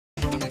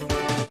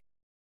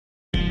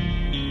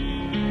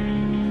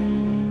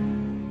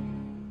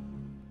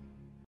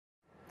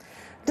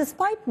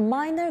Despite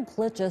minor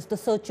glitches, the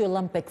Sochi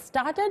Olympics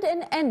started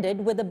and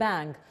ended with a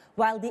bang.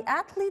 While the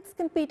athletes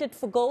competed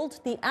for gold,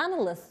 the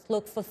analysts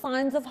looked for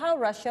signs of how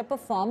Russia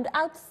performed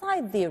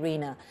outside the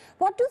arena.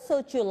 What do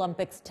Sochi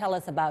Olympics tell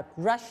us about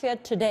Russia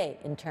today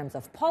in terms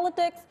of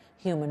politics,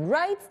 human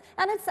rights,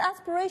 and its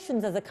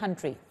aspirations as a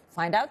country?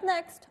 Find out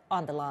next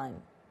on The Line.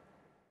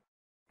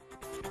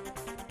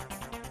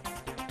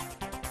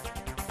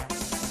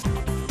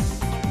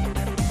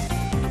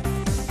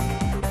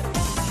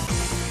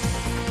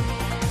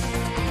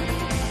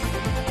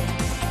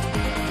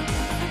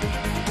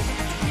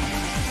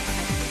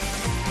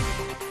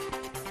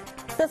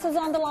 This is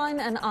On The Line,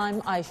 and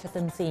I'm Aisha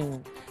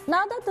Tanzeen.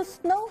 Now that the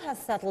snow has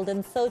settled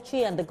in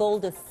Sochi and the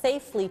gold is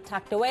safely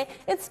tucked away,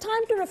 it's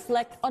time to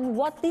reflect on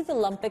what these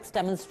Olympics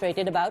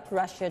demonstrated about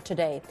Russia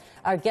today.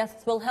 Our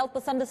guests will help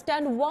us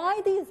understand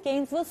why these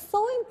games were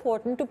so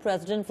important to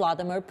President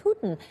Vladimir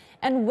Putin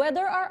and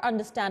whether our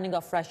understanding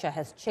of Russia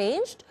has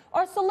changed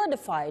or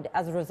solidified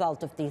as a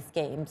result of these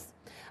games.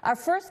 Our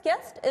first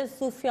guest is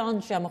Sufyan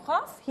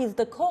Zhemukhov. He's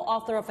the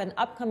co-author of an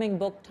upcoming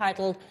book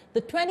titled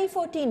The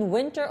 2014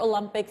 Winter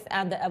Olympics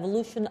and the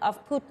Evolution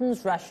of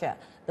Putin's Russia.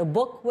 The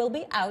book will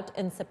be out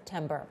in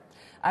September.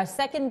 Our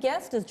second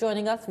guest is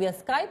joining us via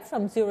Skype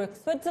from Zurich,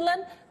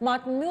 Switzerland.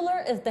 Martin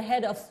Müller is the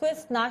head of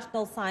Swiss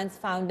National Science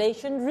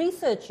Foundation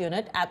Research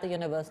Unit at the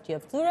University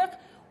of Zurich.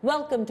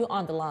 Welcome to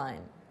On The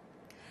Line.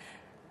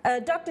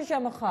 Dr.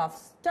 Zhemukhov,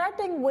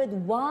 starting with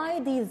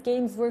why these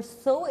games were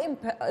so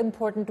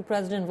important to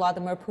President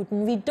Vladimir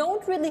Putin, we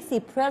don't really see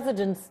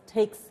presidents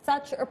take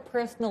such a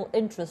personal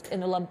interest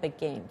in Olympic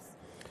Games.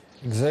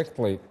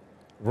 Exactly.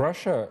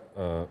 Russia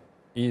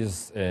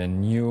is a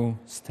new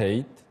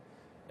state,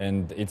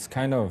 and it's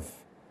kind of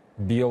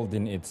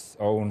building its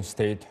own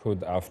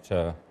statehood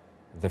after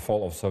the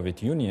fall of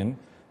Soviet Union,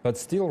 but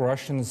still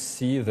Russians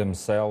see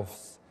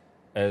themselves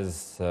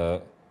as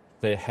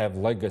they have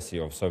legacy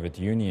of Soviet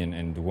Union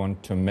and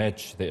want to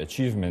match the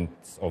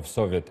achievements of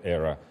Soviet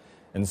era.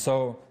 And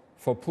so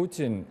for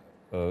Putin,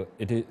 the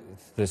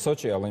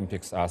Sochi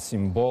Olympics are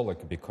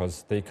symbolic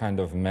because they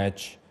kind of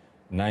match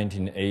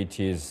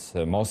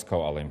 1980s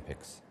Moscow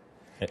Olympics.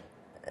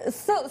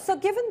 So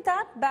given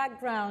that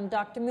background,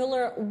 Dr.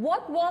 Müller,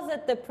 what was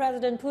it that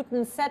President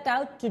Putin set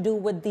out to do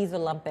with these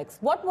Olympics?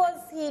 What was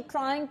he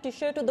trying to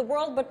show to the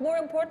world? But more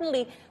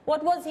importantly,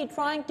 what was he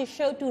trying to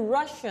show to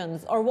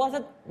Russians? Or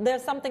was there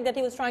something that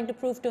he was trying to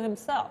prove to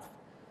himself?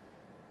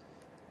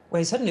 Well,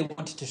 he certainly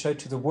wanted to show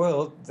to the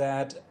world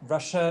that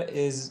Russia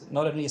is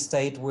not only a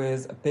state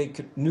with a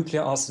big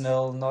nuclear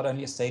arsenal, not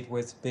only a state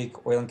with big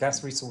oil and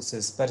gas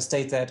resources, but a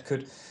state that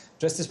could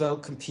just as well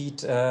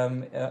compete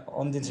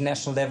on the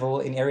international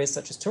level in areas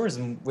such as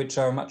tourism, which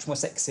are much more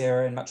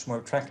sexier and much more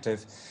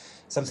attractive,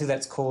 something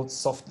that's called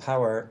soft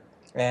power.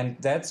 And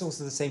that's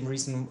also the same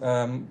reason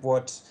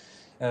what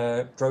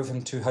drove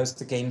him to host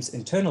the Games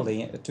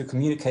internally, to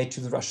communicate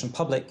to the Russian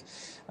public,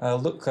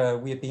 look,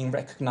 we are being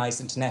recognized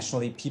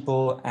internationally.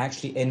 People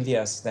actually envy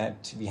us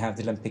that we have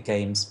the Olympic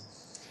Games.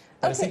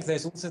 But I think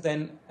there's also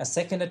then a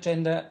second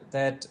agenda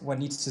that one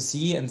needs to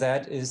see, and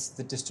that is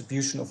the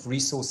distribution of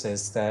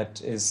resources that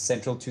is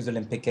central to the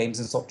Olympic Games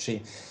in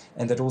Sochi,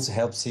 and that also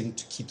helps him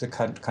to keep the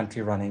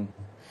country running.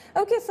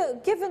 Okay, so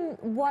given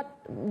what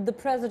the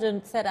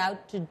president set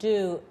out to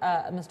do,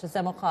 Mr.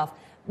 Zhemukhov,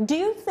 do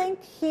you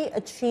think he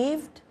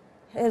achieved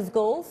his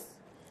goals?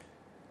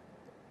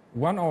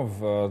 One of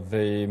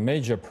the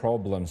major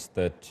problems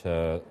that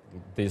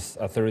this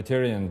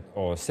authoritarian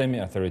or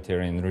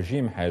semi-authoritarian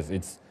regime has,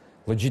 it's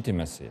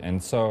legitimacy.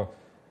 And so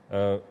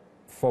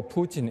for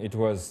Putin, it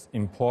was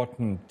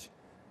important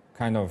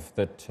kind of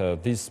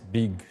that this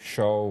big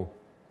show,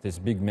 this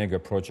big mega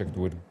project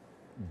would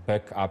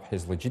back up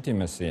his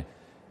legitimacy.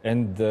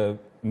 And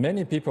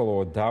many people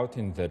were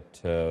doubting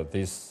that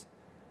this,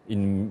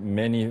 in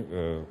many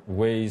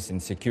ways, in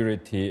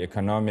security,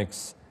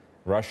 economics,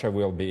 Russia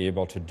will be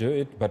able to do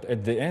it. But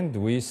at the end,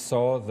 we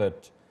saw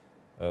that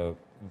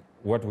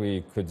what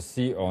we could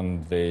see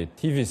on the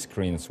TV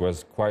screens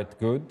was quite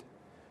good.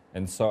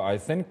 And so I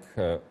think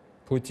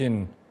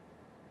Putin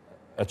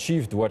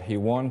achieved what he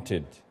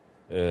wanted.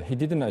 He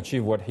didn't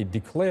achieve what he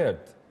declared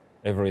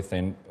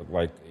everything.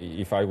 Like,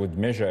 if I would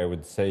measure, I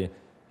would say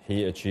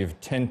he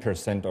achieved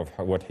 10% of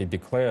what he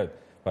declared.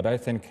 But I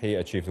think he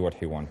achieved what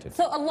he wanted.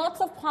 So lots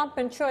of pomp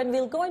and show, and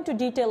we'll go into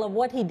detail of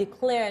what he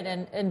declared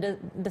and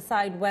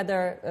decide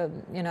whether,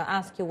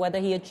 ask you whether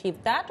he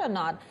achieved that or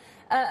not.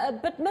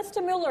 But Mr.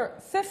 Müller,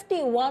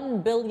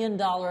 $51 billion,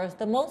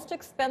 the most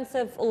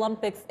expensive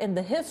Olympics in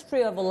the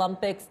history of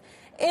Olympics,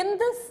 in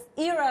this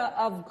era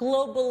of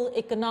global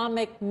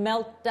economic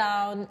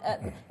meltdown,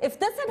 if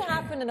this had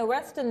happened in a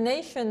Western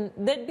nation,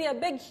 there'd be a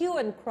big hue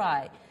and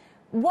cry.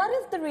 What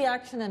is the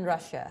reaction in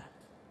Russia?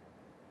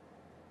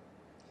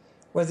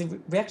 Well, the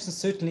reaction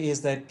certainly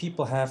is that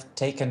people have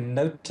taken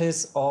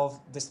notice of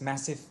this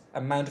massive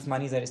amount of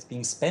money that is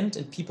being spent,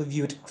 and people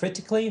view it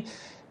critically.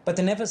 But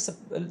they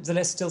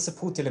nevertheless still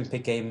support the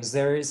Olympic Games.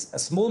 There is a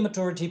small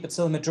majority, but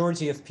still a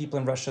majority of people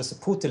in Russia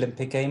support the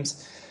Olympic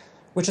Games,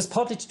 which is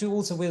partly to do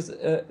also with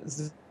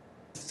the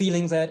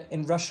feeling that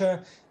in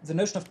Russia, the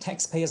notion of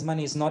taxpayers'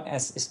 money is not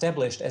as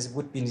established as it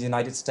would be in the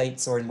United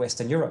States or in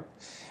Western Europe.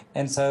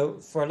 And so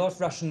for a lot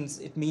of Russians,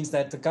 it means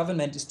that the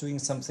government is doing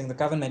something, the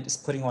government is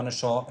putting on a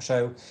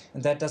show,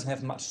 and that doesn't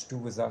have much to do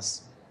with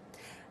us.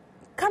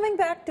 Coming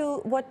back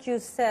to what you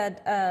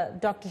said,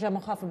 Dr.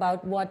 Zhamukhov,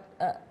 about what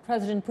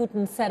President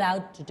Putin set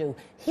out to do,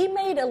 he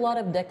made a lot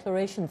of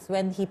declarations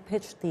when he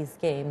pitched these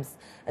games.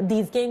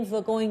 These games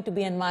were going to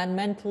be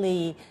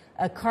environmentally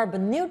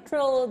carbon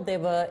neutral, they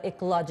were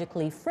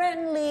ecologically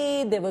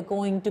friendly, they were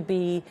going to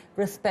be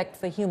respect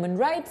for human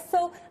rights.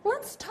 So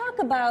let's talk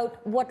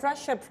about what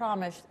Russia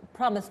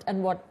promised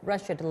and what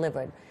Russia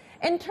delivered.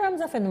 In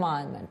terms of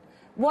environment,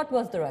 what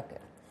was the record?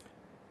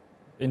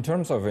 In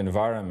terms of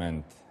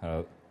environment,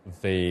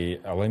 the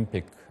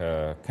Olympic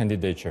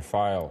candidature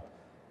file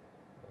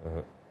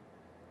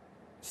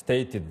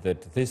stated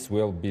that this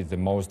will be the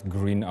most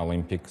green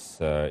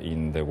Olympics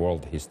in the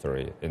world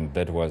history, and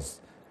that was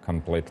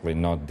completely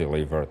not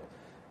delivered.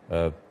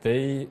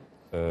 They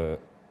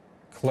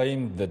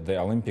claimed that the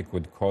Olympic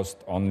would cost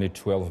only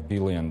 $12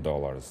 billion.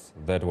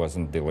 That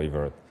wasn't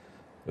delivered.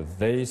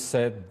 They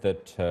said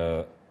that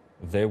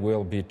there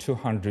will be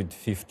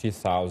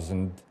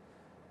 250,000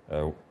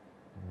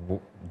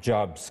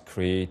 jobs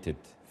created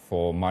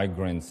for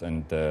migrants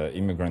and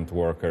immigrant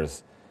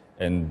workers,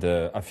 and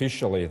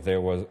officially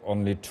there was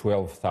only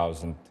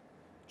 12,000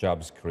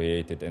 jobs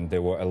created, and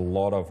there were a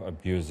lot of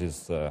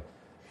abuses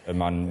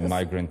among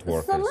migrant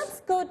workers. So let's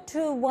go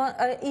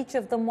to each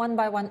of them one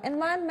by one.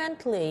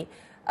 Environmentally,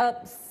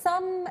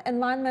 some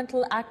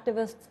environmental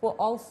activists were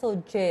also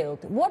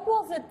jailed. What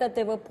was it that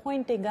they were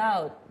pointing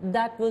out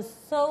that was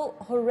so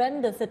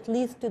horrendous, at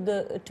least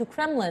to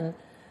Kremlin,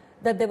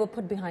 that they were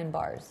put behind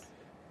bars?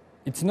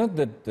 It's not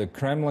that the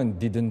Kremlin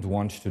didn't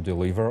want to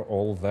deliver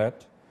all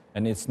that,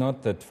 and it's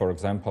not that, for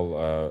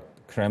example,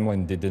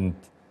 Kremlin didn't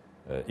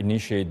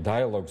initiate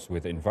dialogues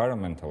with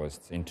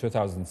environmentalists. In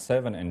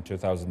 2007 and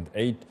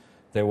 2008,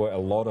 there were a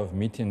lot of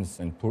meetings,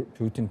 and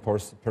Putin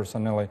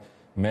personally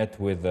met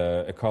with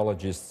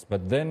ecologists,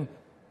 but then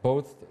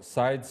both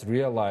sides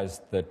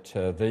realized that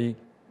they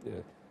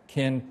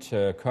can't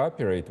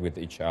cooperate with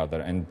each other,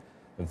 and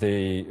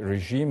the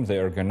regime,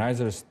 the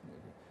organizers,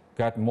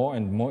 got more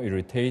and more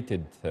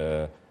irritated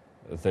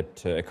that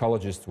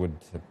ecologists would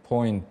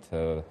point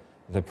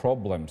the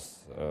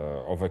problems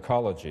of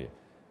ecology.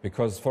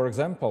 Because, for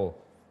example,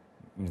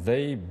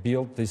 they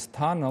built these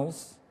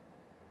tunnels,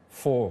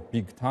 4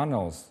 big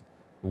tunnels,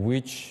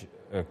 which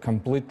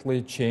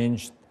completely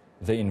changed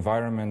the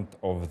environment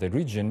of the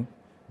region,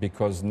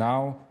 because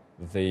now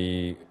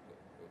the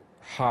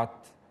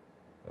hot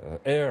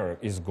air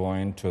is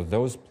going to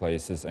those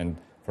places. And,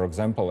 for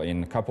example,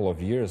 in a couple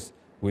of years,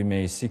 we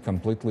may see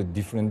completely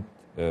different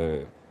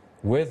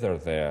weather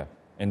there.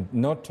 And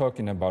not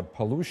talking about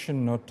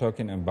pollution, not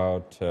talking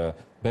about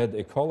bad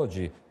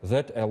ecology,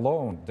 that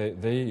alone,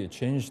 they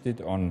changed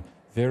it on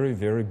very,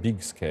 very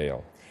big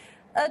scale.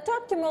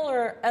 Dr.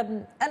 Muller,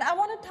 and I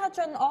want to touch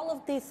on all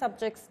of these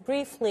subjects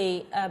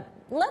briefly.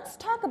 Let's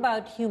talk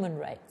about human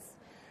rights.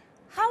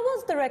 How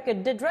was the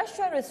record? Did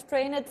Russia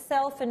restrain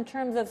itself in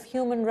terms of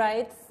human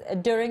rights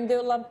during the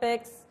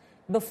Olympics,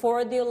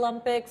 before the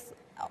Olympics,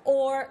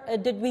 or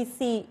did we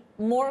see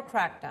more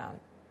crackdown?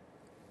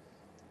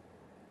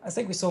 I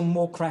think we saw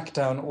more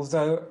crackdown,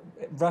 although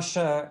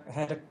Russia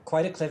had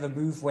quite a clever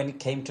move when it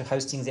came to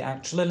hosting the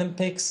actual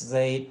Olympics.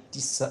 They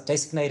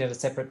designated a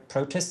separate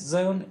protest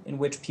zone in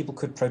which people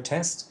could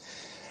protest.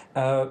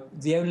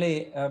 The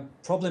only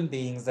problem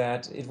being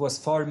that it was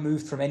far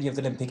removed from any of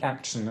the Olympic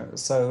action.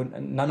 So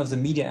none of the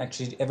media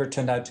actually ever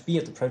turned out to be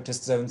at the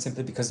protest zone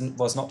simply because it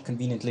was not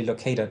conveniently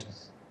located.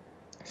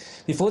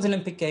 Before the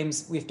Olympic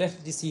Games, we've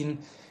definitely seen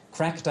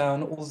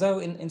crackdown, although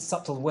in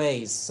subtle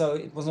ways. So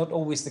it was not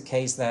always the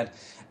case that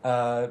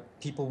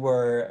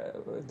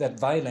that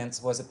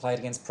violence was applied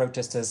against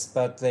protesters,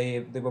 but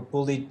they were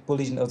bullied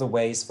in other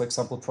ways. For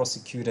example,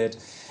 prosecuted,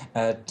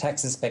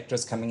 tax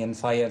inspectors coming in,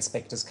 fire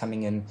inspectors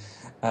coming in.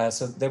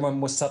 So there were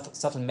more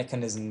subtle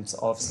mechanisms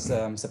of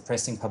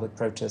suppressing public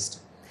protest.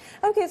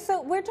 Okay,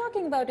 so we're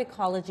talking about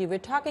ecology, we're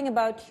talking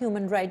about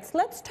human rights.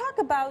 Let's talk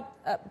about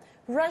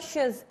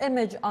Russia's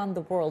image on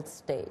the world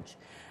stage.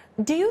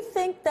 Do you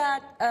think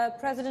that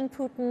President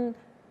Putin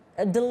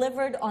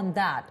delivered on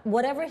that?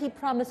 Whatever he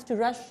promised to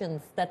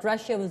Russians that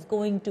Russia was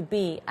going to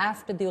be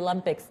after the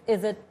Olympics,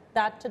 is it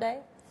that today?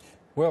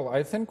 Well,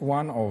 I think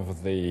one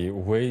of the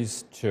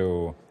ways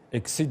to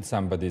exceed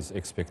somebody's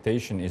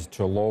expectation is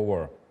to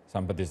lower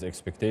somebody's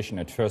expectation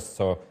at first.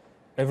 So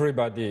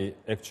everybody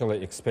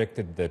actually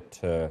expected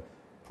that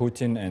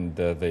Putin and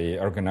the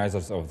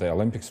organizers of the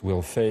Olympics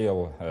will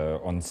fail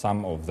on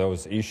some of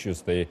those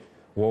issues. They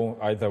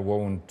either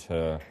won't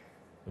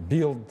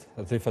build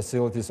the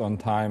facilities on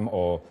time,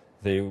 or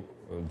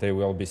there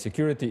will be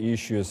security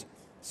issues.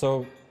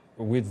 So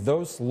with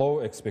those low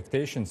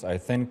expectations, I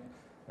think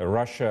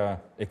Russia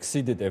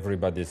exceeded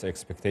everybody's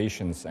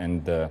expectations,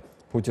 and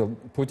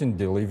Putin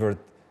delivered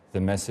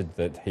the message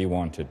that he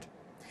wanted.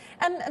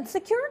 And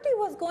security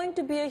was going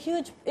to be a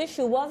huge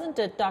issue, wasn't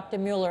it, Dr.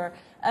 Muller?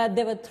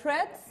 There were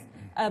threats.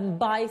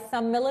 by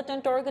some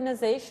militant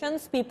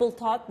organizations. People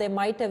thought there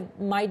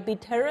might be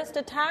terrorist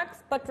attacks,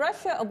 but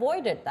Russia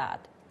avoided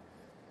that.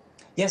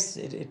 Yes,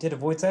 it did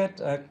avoid that,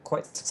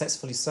 quite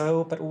successfully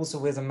so, but also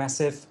with a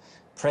massive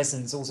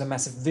presence, also a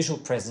massive visual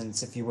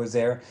presence, if you were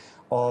there,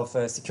 of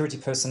security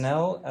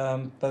personnel,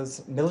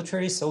 both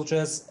military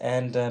soldiers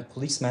and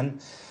policemen.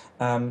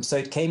 So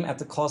it came at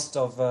the cost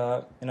of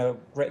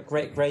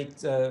great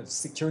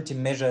security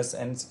measures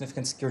and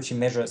significant security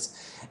measures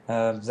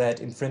that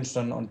infringed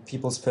on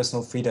people's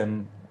personal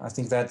freedom. I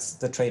think that's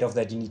the trade-off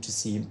that you need to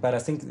see. But I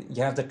think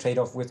you have the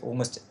trade-off with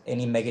almost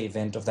any mega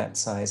event of that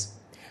size.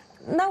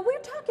 Now, we're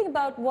talking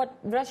about what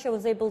Russia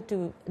was able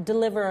to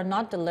deliver or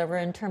not deliver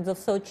in terms of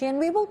Sochi, and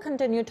we will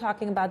continue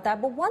talking about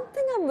that. But one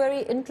thing I'm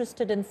very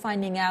interested in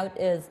finding out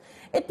is,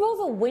 it was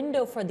a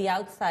window for the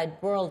outside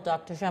world,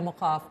 Dr.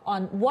 Zhemokov,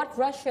 on what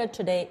Russia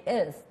today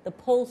is, the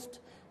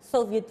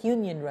post-Soviet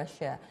Union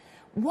Russia.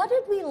 What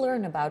did we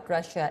learn about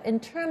Russia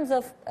in terms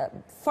of,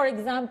 for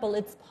example,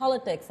 its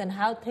politics and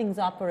how things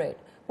operate?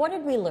 What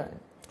did we learn?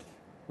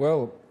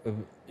 Well,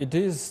 it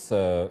is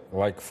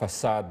like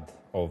facade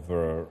of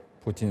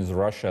Putin's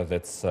Russia.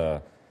 That's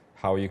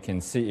how you can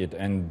see it.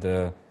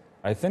 And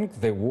I think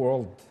the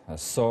world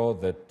saw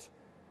that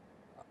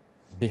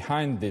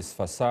behind this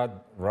facade,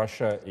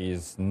 Russia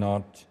is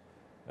not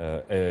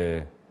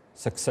a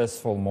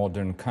successful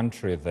modern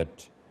country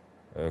that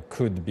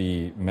could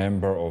be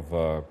member of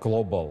a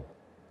global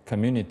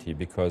community,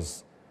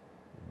 because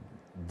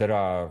there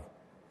are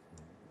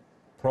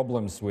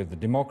problems with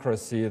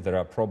democracy, there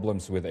are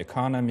problems with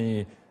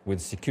economy, with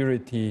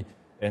security,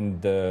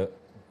 and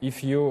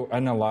if you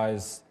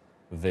analyze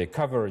the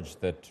coverage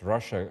that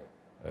Russia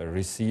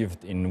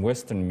received in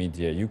Western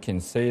media, you can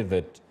say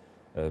that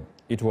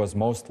it was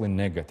mostly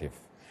negative.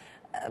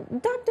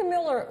 Dr.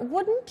 Mueller,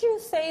 wouldn't you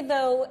say,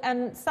 though,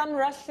 and some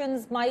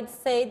Russians might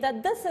say,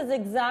 that this is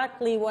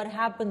exactly what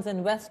happens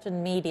in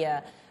Western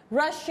media?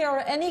 Russia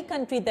or any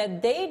country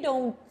that they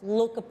don't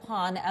look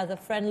upon as a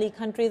friendly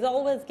country is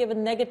always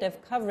given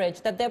negative coverage,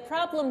 that there are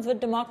problems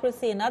with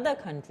democracy in other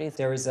countries.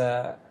 There is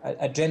a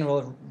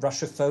general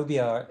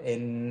Russophobia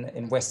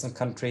in Western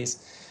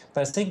countries.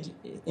 But I think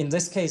in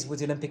this case with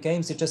the Olympic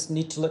Games, you just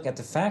need to look at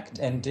the fact.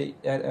 And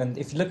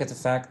if you look at the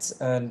facts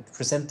and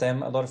present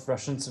them, a lot of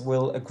Russians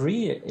will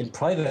agree in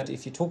private,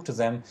 if you talk to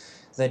them,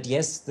 that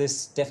yes,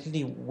 this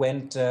definitely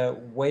went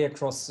way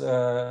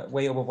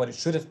over what it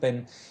should have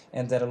been,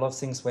 and that a lot of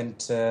things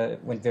went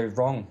very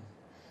wrong.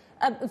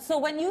 So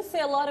when you say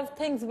a lot of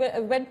things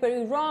went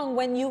very wrong,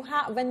 when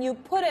you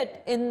put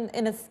it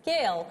in a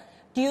scale,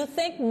 do you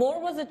think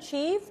more was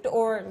achieved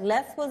or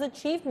less was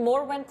achieved,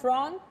 more went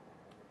wrong?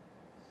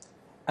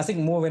 I think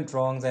more went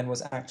wrong than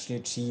was actually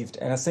achieved.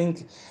 And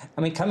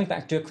I mean, coming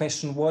back to your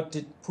question, what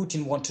did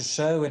Putin want to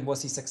show, and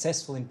was he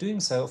successful in doing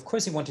so? Of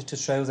course, he wanted to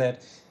show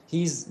that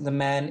he's the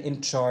man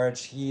in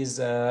charge, he is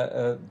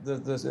the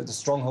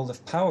stronghold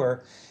of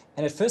power.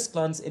 And at first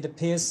glance, it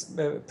appears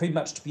pretty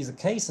much to be the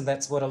case, and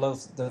that's what a lot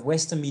of the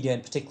Western media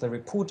in particular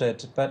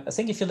reported. But I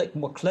think if you look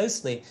more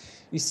closely,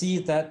 you see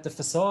that the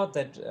facade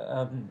that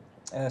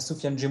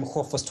Sufyan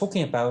Zhemokov was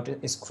talking about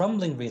is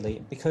crumbling,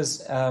 really,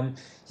 because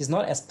he's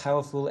not as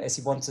powerful as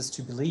he wants us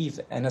to believe.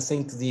 And I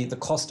think the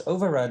cost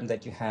overrun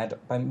that you had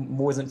by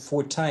more than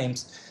 4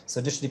 times, so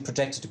initially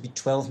projected to be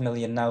 12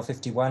 million, now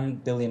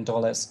 $51 billion,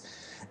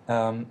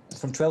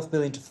 from 12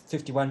 billion to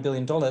 $51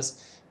 billion,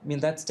 I mean,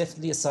 that's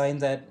definitely a sign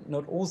that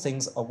not all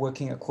things are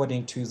working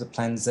according to the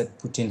plans that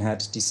Putin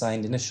had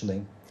designed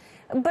initially.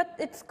 But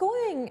it's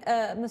going,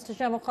 Mr.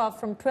 Zhemokov,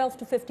 from 12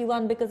 to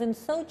 51, because in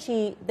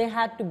Sochi they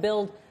had to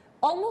build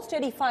almost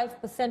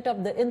 85%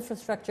 of the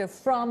infrastructure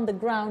from the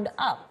ground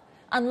up,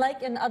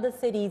 unlike in other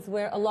cities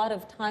where a lot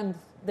of times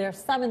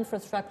there's some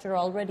infrastructure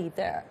already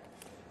there.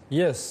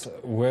 Yes,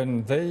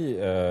 when they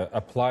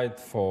applied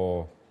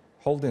for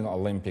holding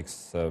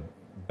Olympics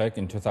back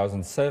in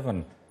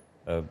 2007,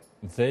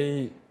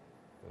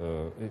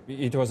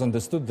 it was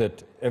understood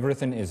that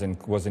everything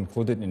was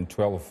included in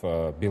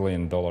 $12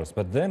 billion.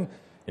 But then,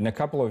 in a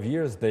couple of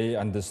years, they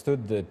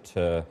understood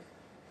that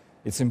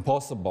it's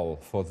impossible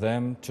for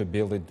them to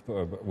build it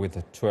with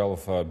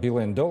 $12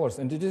 billion.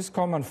 And it is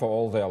common for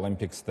all the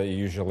Olympics. They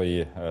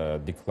usually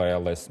declare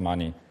less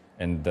money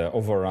and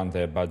overrun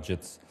their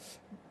budgets.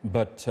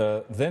 But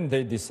then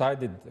they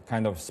decided to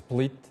kind of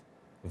split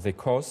the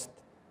cost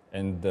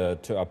and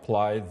to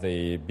apply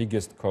the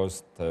biggest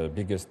cost,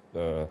 biggest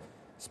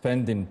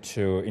spending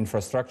to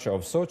infrastructure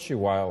of Sochi,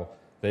 while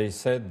they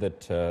said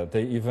that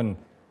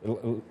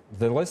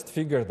the last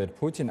figure that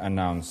Putin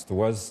announced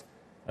was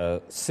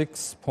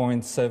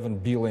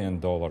 $6.7 billion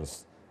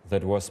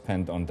that was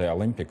spent on the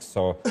Olympics.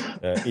 So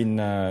in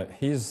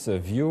his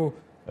view,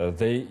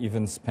 they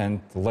even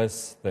spent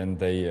less than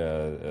they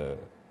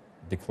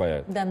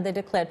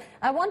declared.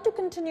 I want to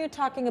continue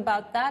talking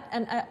about that,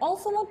 and I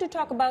also want to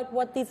talk about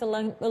what these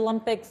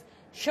Olympics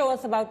show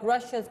us about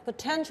Russia's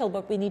potential,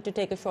 but we need to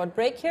take a short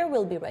break here.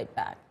 We'll be right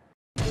back.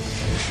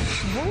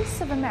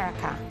 Voice of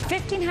America.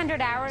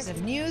 1,500 hours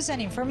of news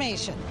and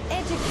information.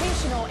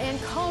 Educational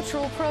and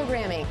cultural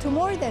programming. To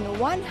more than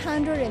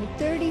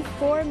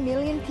 134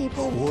 million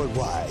people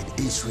worldwide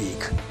each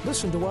week.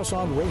 Listen to us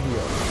on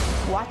radio.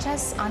 Watch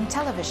us on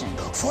television.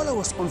 Follow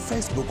us on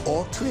Facebook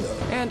or Twitter.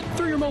 And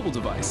through your mobile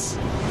device.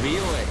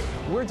 VOA.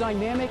 We're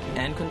dynamic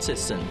and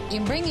consistent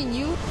in bringing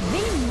you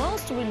the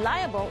most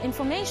reliable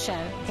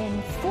information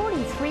in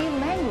 43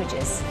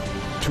 languages.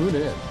 Tune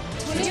in.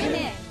 Tune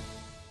in.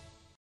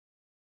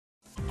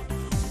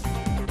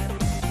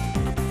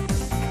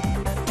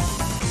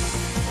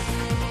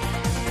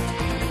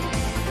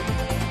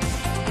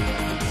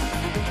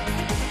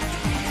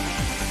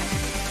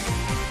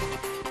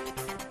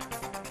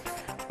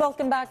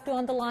 Welcome back to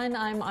On the Line.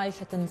 I'm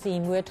Aisha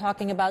Tanzeen. We're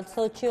talking about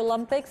Sochi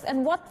Olympics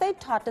and what they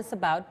taught us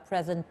about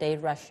present-day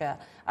Russia.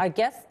 Our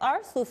guests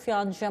are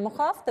Sufyan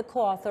Zhemukhov, the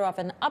co-author of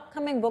an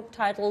upcoming book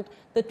titled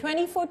The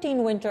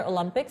 2014 Winter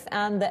Olympics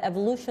and the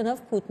Evolution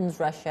of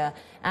Putin's Russia,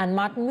 and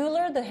Martin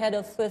Müller, the head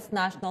of Swiss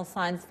National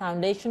Science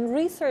Foundation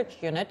Research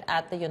Unit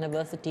at the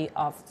University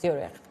of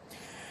Zurich.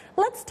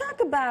 Let's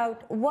talk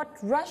about what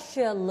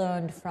Russia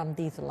learned from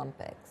these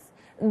Olympics.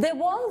 There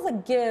was a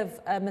give,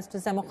 Mr.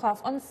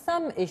 Zhemukhov, on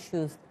some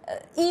issues.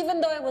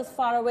 Even though it was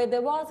far away,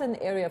 there was an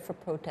area for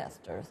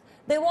protesters.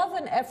 There was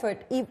an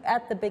effort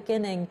at the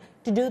beginning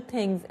to do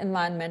things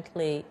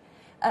environmentally.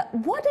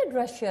 What did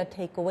Russia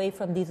take away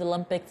from these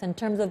Olympics in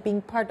terms of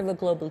being part of a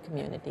global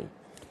community?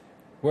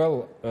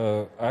 Well,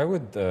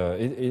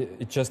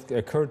 it just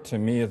occurred to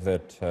me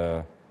that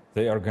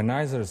the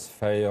organizers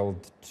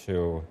failed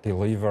to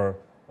deliver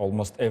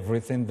almost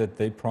everything that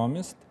they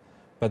promised.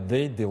 But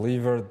they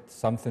delivered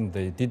something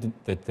they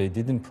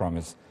didn't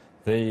promise.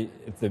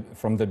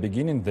 From the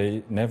beginning,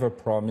 they never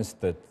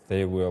promised that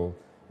they will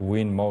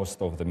win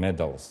most of the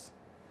medals,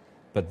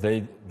 but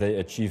they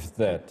achieved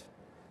that.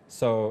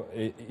 So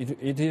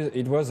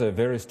it was a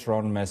very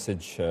strong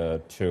message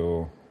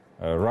to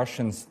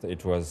Russians.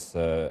 It was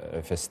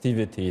a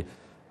festivity.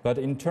 But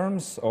in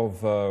terms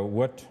of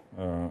what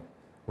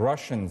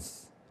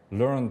Russians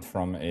learned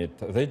from it,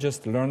 they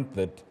just learned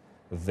that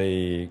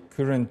the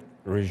current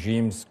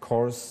regime's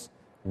course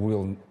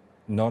will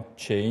not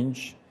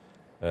change.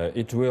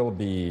 It will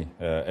be,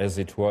 as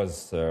it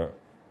was,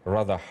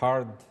 rather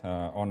hard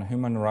on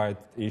human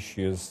rights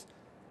issues,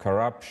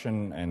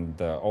 corruption,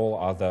 and all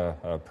other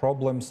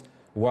problems,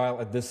 while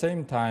at the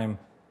same time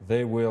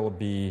there will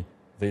be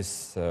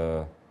these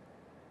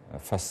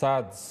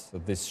facades,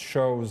 these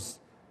shows,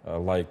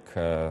 like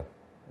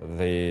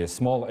the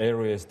small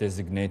areas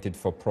designated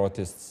for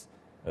protests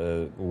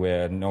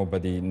where no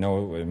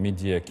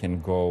media can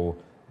go.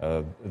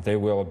 There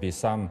will be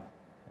some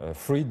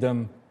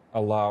freedom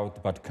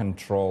allowed but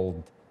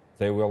controlled.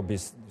 There will be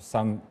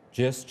some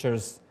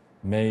gestures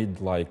made,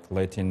 like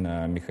letting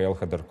Mikhail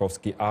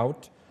Khodorkovsky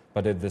out,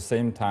 but at the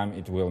same time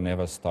it will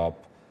never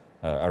stop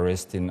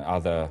arresting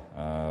other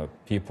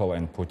people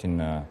and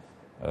putting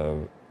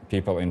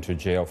people into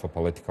jail for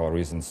political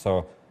reasons.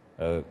 So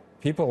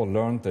people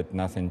learned that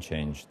nothing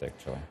changed,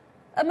 actually.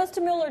 Mr.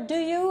 Müller, do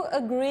you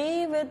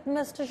agree with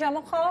Mr.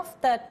 Zhemukhov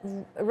that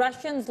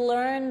Russians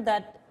learned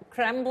that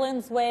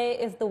Kremlin's way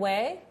is the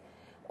way?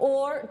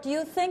 Or do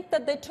you think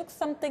that they took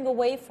something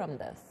away from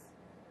this?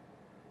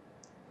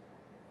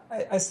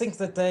 I think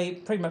that they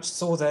pretty much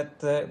saw that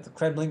the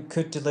Kremlin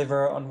could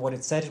deliver on what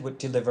it said it would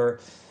deliver.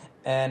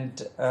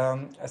 And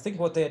I think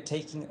what they're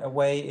taking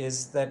away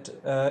is that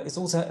it's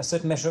also a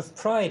certain measure of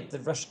pride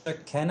that Russia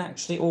can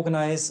actually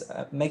organize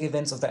mega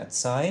events of that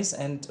size.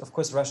 And of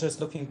course, Russia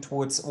is looking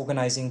towards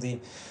organizing the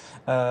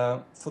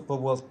Football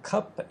World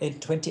Cup in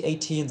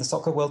 2018, the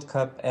Soccer World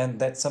Cup, and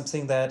that's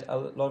something that a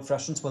lot of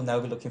Russians will now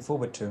be looking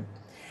forward to.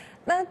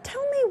 Now,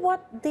 tell me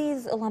what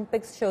these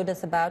Olympics showed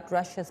us about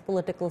Russia's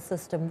political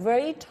system.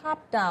 Very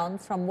top-down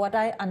from what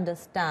I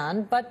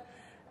understand, but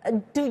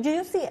do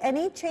you see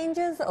any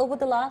changes over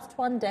the last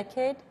one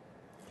decade?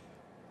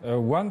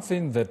 One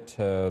thing that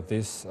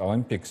these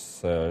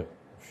Olympics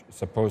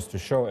supposed to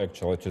show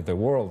actually to the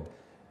world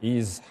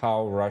is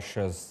how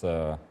Russia's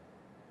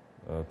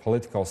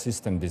political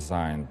system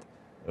designed.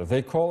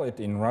 They call it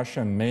in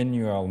Russia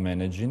manual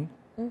managing.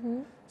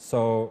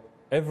 So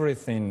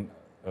everything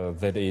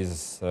that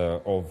is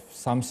of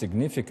some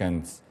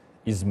significance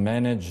is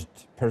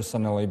managed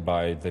personally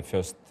by the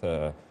first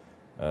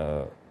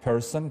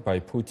person, by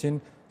Putin.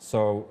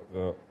 So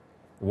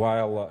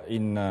while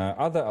in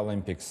other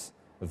Olympics,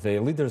 the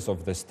leaders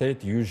of the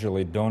state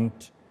usually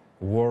don't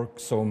work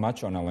so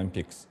much on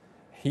Olympics.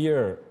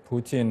 Here,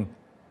 Putin,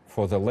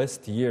 for the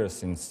last year,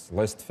 since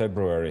last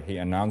February, he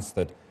announced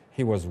that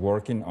he was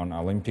working on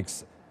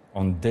Olympics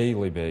on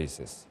daily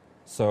basis.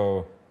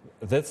 So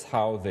that's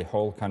how the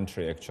whole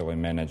country actually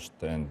managed,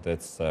 and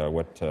that's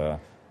what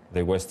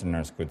the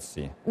Westerners could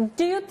see.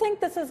 Do you think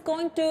this is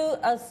going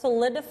to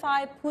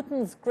solidify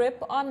Putin's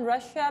grip on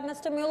Russia,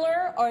 Mr.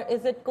 Müller, or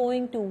is it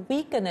going to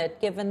weaken it,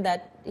 given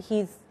that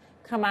he's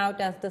come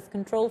out as this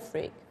control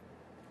freak?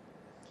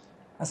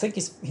 I think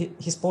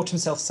he's bought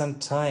himself some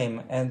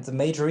time, and the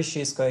major issue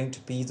is going to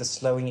be the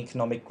slowing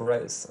economic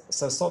growth.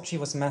 So Sochi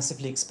was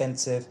massively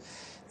expensive.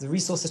 The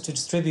resources to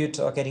distribute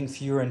are getting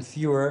fewer and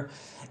fewer,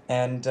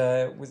 and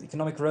with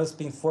economic growth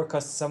being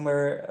forecast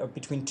somewhere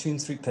between 2 and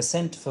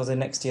 3% for the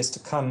next years to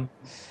come,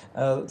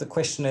 the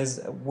question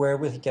is, where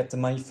will he get the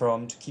money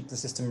from to keep the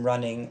system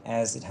running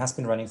as it has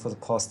been running for the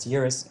past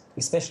years,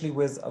 especially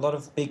with a lot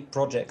of big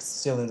projects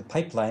still in the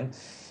pipeline,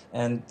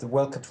 and the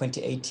World Cup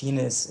 2018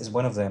 is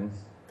one of them.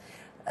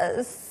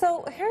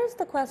 So here's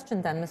the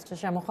question then, Mr.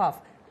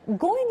 Zhemukhov.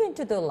 Going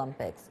into the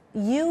Olympics,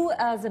 you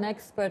as an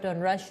expert on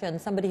Russia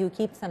and somebody who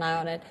keeps an eye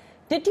on it,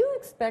 did you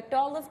expect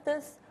all of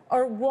this,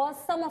 or was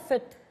some of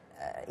it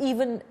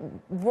even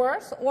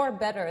worse or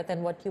better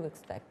than what you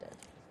expected?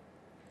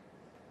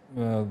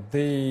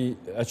 The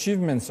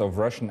achievements of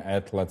Russian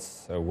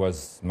athletes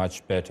was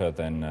much better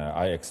than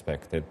I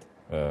expected,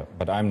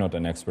 but I'm not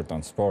an expert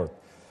on sport.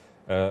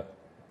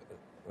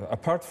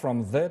 Apart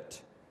from that,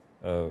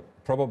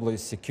 probably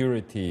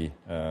security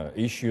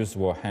issues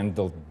were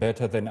handled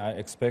better than I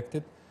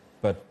expected,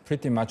 but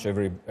pretty much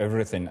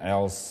everything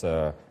else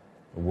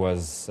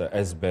was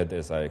as bad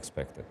as I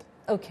expected.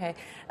 Okay.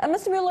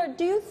 Mr. Mueller,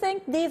 do you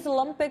think these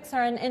Olympics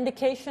are an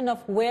indication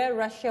of where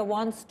Russia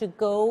wants to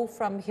go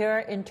from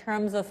here in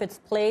terms of its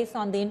place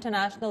on the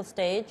international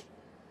stage?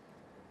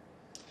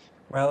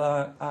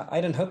 Well,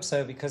 I don't hope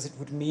so, because it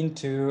would mean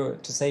to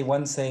say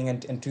one thing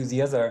and do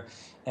the other,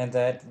 and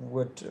that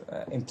would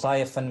imply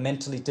a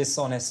fundamentally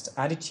dishonest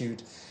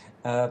attitude.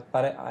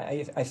 But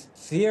I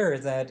fear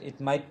that it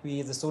might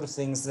be the sort of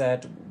things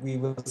that we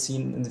will see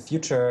in the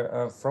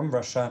future from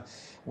Russia,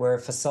 where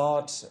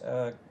facade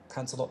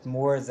counts a lot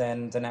more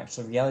than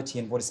actual reality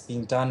and what is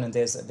being done, and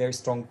there's a very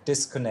strong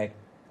disconnect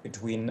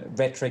between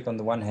rhetoric on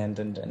the one hand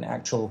and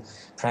actual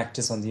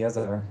practice on the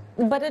other.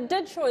 But it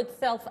did show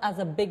itself as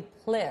a big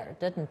player,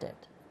 didn't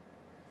it,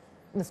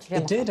 Mr.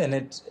 Zhemukhov? It did, and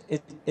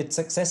it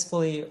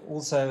successfully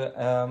also,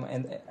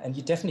 and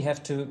you definitely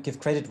have to give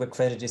credit where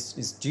credit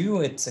is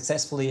due. It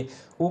successfully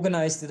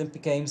organized the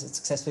Olympic Games, it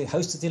successfully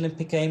hosted the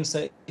Olympic Games.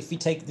 So if we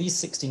take these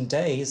 16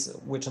 days,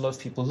 which a lot of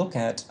people look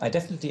at, I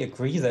definitely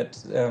agree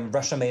that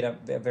Russia made a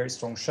very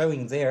strong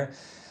showing there.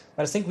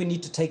 But I think we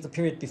need to take the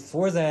period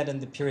before that and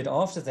the period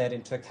after that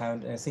into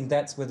account. And I think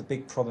that's where the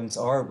big problems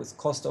are, with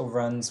cost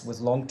overruns, with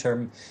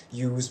long-term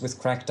use, with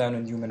crackdown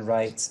on human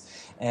rights,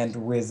 and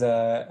with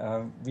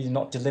really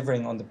not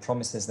delivering on the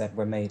promises that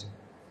were made.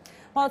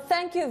 Well,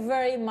 thank you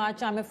very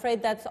much. I'm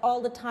afraid that's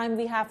all the time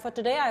we have for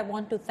today. I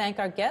want to thank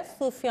our guest,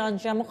 Sufyan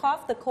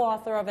Zhemukhov, the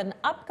co-author of an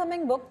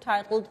upcoming book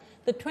titled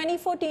The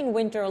 2014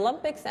 Winter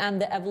Olympics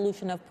and the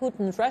Evolution of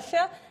Putin's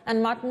Russia,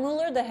 and Martin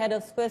Mueller, the head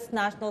of Swiss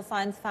National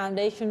Science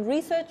Foundation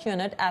Research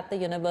Unit at the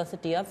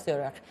University of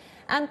Zurich.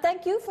 And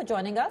thank you for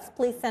joining us.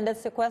 Please send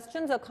us your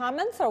questions or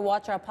comments, or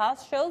watch our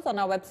past shows on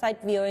our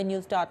website,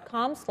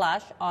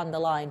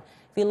 voanews.com/ontheline.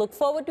 We look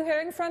forward to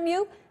hearing from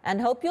you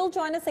and hope you'll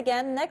join us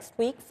again next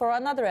week for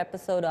another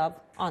episode of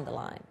On the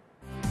Line.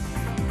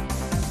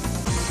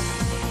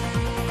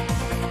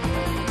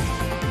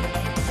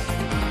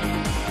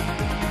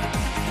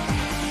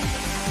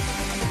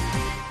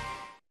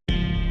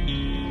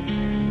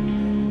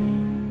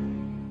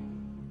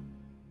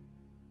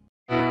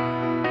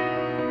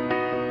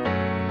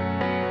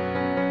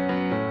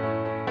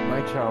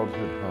 My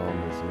childhood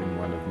home is in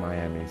one of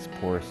Miami's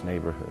poorest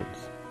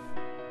neighborhoods.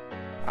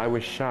 I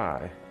was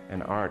shy,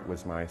 and art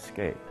was my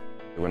escape.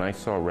 When I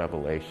saw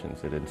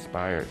Revelations, it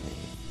inspired me.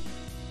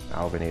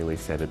 Alvin Ailey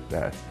said it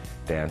best: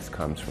 dance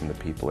comes from the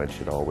people and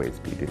should always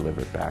be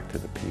delivered back to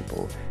the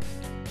people.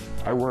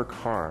 I work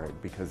hard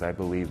because I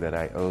believe that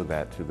I owe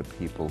that to the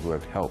people who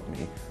have helped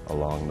me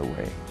along the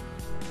way.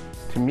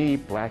 To me,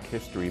 Black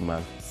History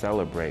Month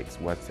celebrates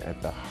what's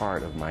at the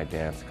heart of my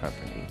dance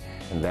company,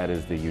 and that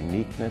is the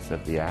uniqueness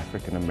of the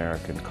African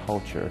American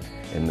culture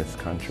in this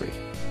country.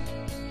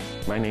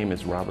 My name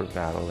is Robert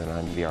Battle, and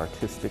I'm the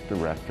artistic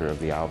director of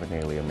the Alvin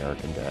Ailey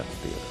American Dance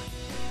Theater.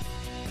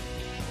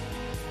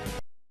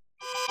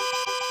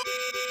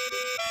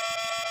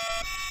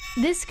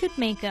 This could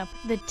make up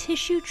the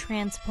tissue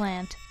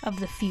transplant of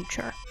the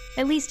future,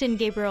 at least in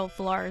Gabriel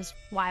Villar's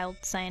wild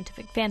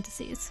scientific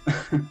fantasies.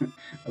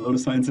 A lot of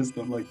scientists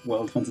don't like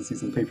wild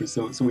fantasies in papers,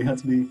 so we had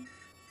to be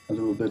a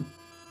little bit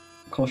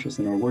cautious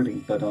in our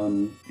wording. But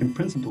in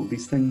principle,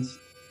 these things,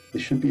 they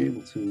should be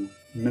able to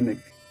mimic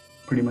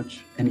pretty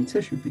much any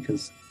tissue,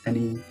 because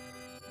any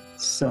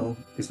cell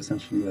is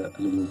essentially a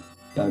little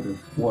bag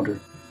of water.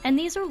 And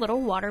these are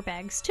little water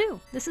bags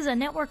too. This is a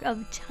network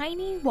of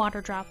tiny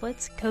water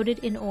droplets coated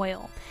in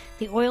oil.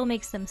 The oil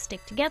makes them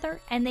stick together,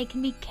 and they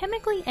can be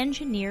chemically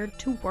engineered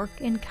to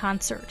work in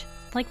concert,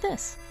 like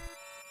this.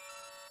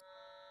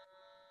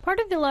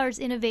 Part of Villar's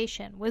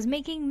innovation was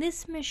making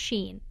this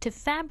machine to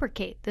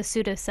fabricate the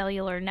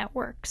pseudocellular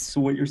networks.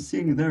 So what you're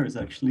seeing there is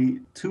actually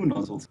two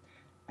nozzles,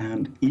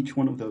 and each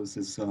one of those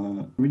is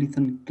a really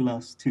thin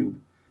glass tube,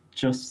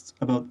 just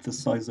about the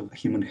size of a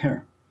human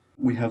hair.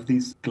 We have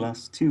these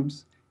glass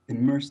tubes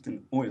immersed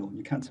in oil.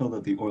 You can't tell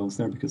that the oil is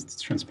there because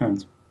it's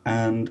transparent,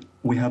 And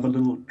we have a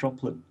little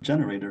droplet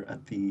generator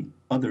at the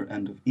other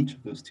end of each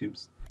of those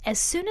tubes. As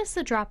soon as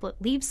the droplet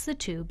leaves the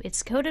tube,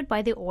 it's coated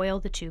by the oil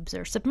the tubes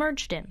are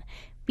submerged in.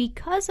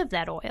 Because of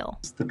that oil,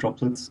 the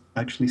droplets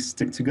actually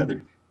stick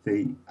together.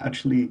 They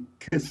actually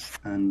kiss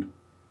and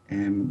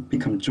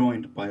become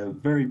joined by a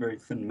very, very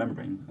thin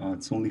membrane.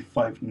 It's only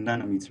 5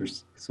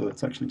 nanometers, so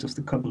it's actually just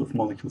a couple of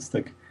molecules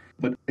thick.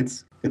 But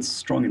it's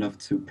strong enough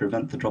to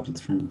prevent the droplets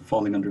from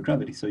falling under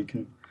gravity, so you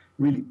can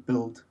really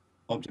build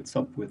objects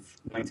up with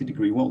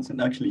 90-degree walls,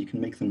 and actually you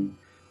can make them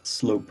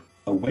slope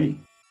away.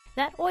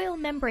 that oil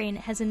membrane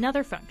has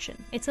another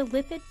function. It's a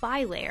lipid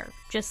bilayer,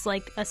 just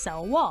like a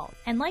cell wall.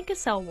 And like a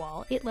cell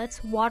wall, it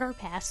lets water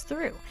pass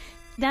through.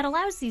 That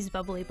allows these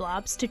bubbly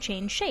blobs to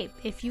change shape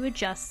if you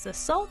adjust the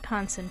salt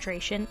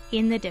concentration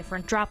in the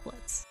different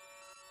droplets.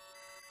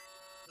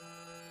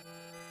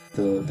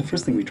 The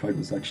first thing we tried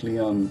was actually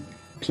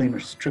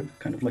planar strip,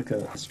 kind of like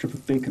a strip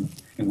of bacon,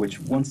 in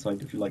which one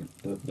side, if you like,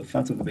 the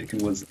fat of the bacon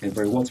was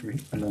very watery,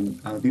 and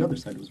then the other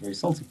side was very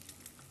salty.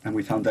 And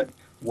we found that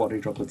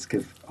watery droplets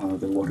give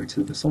their water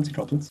to the salty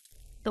droplets.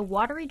 The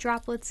watery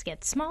droplets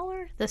get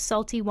smaller, the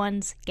salty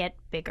ones get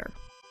bigger.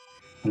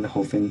 And the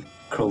whole thing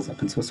curls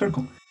up into a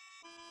circle.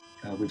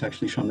 We've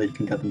actually shown that you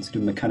can get them to do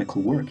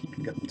mechanical work. You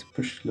can get them to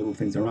push little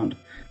things around.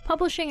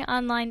 Publishing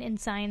online in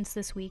Science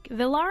this week,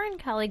 Villar and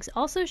colleagues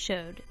also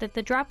showed that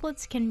the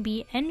droplets can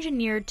be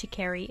engineered to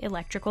carry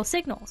electrical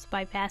signals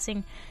by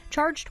passing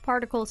charged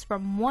particles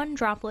from one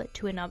droplet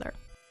to another,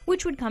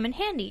 which would come in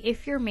handy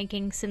if you're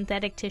making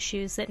synthetic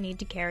tissues that need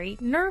to carry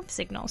nerve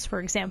signals, for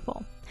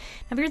example.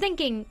 Now, if you're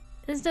thinking,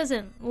 this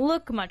doesn't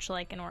look much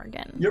like an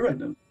organ. You're right,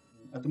 no.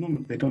 At the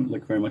moment, they don't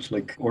look very much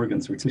like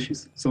organs or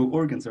tissues. So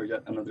organs are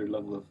yet another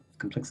level of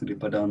complexity,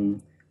 but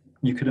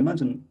you could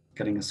imagine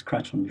getting a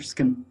scratch on your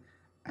skin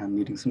and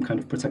needing some kind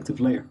of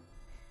protective layer.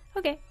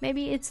 Okay,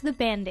 maybe it's the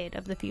Band-Aid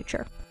of the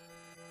future.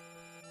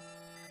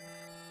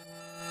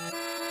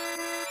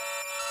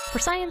 For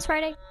Science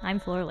Friday, I'm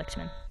Flora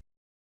Lichtman.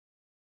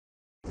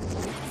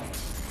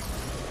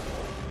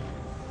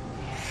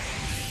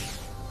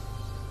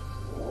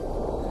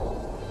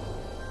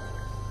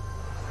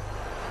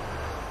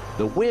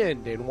 The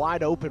wind in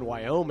wide-open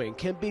Wyoming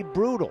can be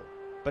brutal,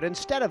 but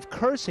instead of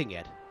cursing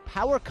it,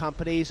 power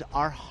companies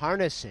are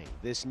harnessing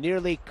this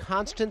nearly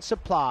constant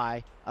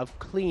supply of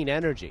clean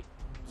energy.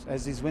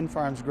 As these wind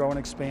farms grow and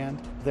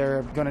expand,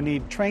 they're going to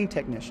need trained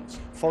technicians,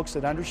 folks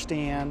that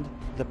understand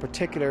the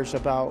particulars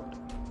about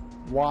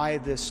why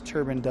this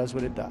turbine does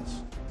what it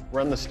does.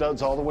 Run the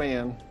studs all the way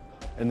in,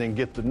 and then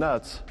get the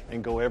nuts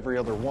and go every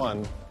other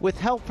one. With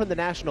help from the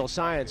National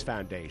Science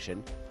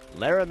Foundation,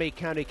 Laramie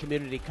County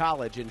Community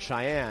College in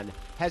Cheyenne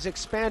has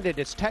expanded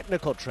its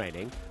technical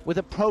training with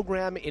a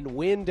program in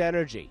wind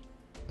energy.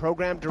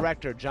 Program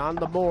Director John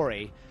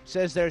Lamori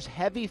says there's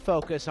heavy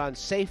focus on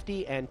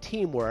safety and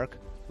teamwork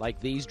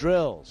like these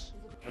drills.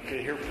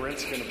 Okay, here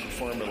Brent's going to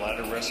perform a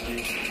ladder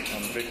rescue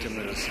on the victim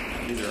that is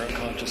either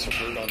unconscious or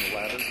hurt on the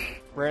ladder.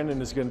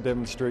 Brandon is going to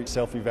demonstrate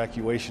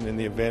self-evacuation in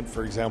the event,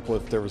 for example,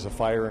 if there was a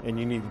fire and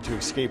you needed to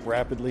escape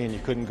rapidly and you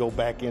couldn't go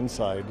back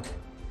inside.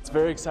 It's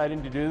very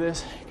exciting to do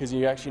this because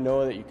you actually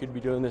know that you could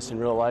be doing this in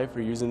real life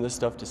or using this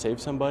stuff to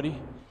save somebody.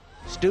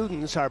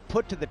 Students are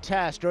put to the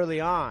test early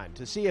on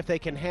to see if they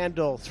can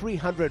handle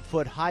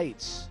 300-foot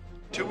heights.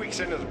 2 weeks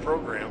into the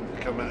program,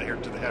 we come out here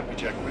to the Happy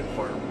Jack Wind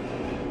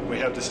Farm. We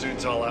have the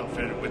students all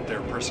outfitted with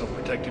their personal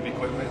protective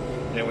equipment,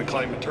 and we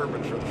climb a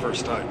turbine for the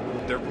first time.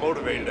 They're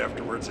motivated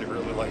afterwards. They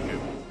really like it.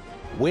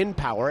 Wind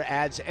power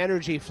adds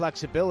energy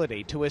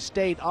flexibility to a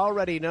state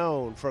already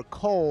known for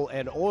coal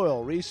and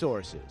oil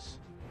resources.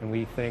 And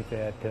we think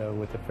that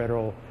with the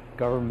federal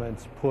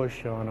government's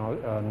push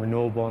on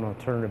renewable and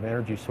alternative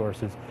energy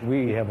sources,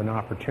 we have an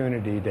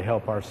opportunity to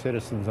help our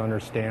citizens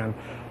understand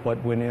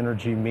what wind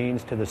energy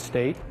means to the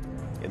state.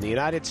 In the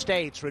United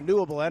States,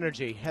 renewable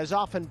energy has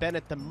often been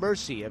at the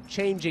mercy of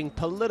changing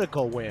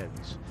political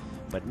winds.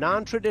 But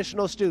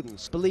non-traditional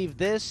students believe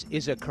this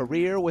is a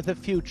career with a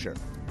future.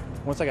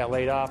 Once I got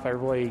laid off, I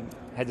really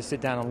had to sit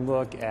down and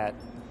look at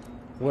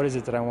what is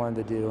it that I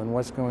wanted to do and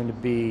what's going to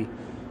be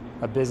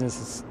a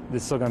business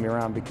that's still going to be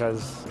around,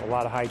 because a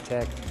lot of high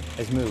tech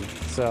has moved.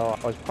 So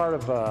I was part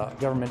of a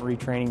government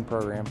retraining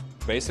program.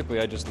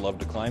 Basically, I just love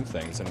to climb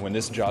things, and when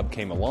this job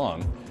came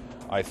along,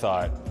 I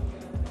thought,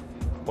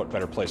 what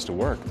better place to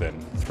work than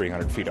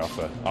 300 feet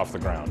off the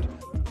ground?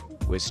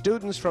 With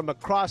students from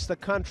across the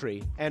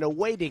country and a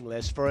waiting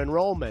list for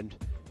enrollment,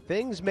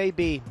 things may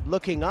be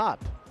looking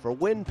up for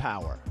wind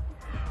power.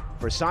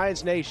 For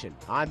Science Nation,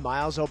 I'm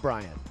Miles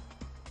O'Brien.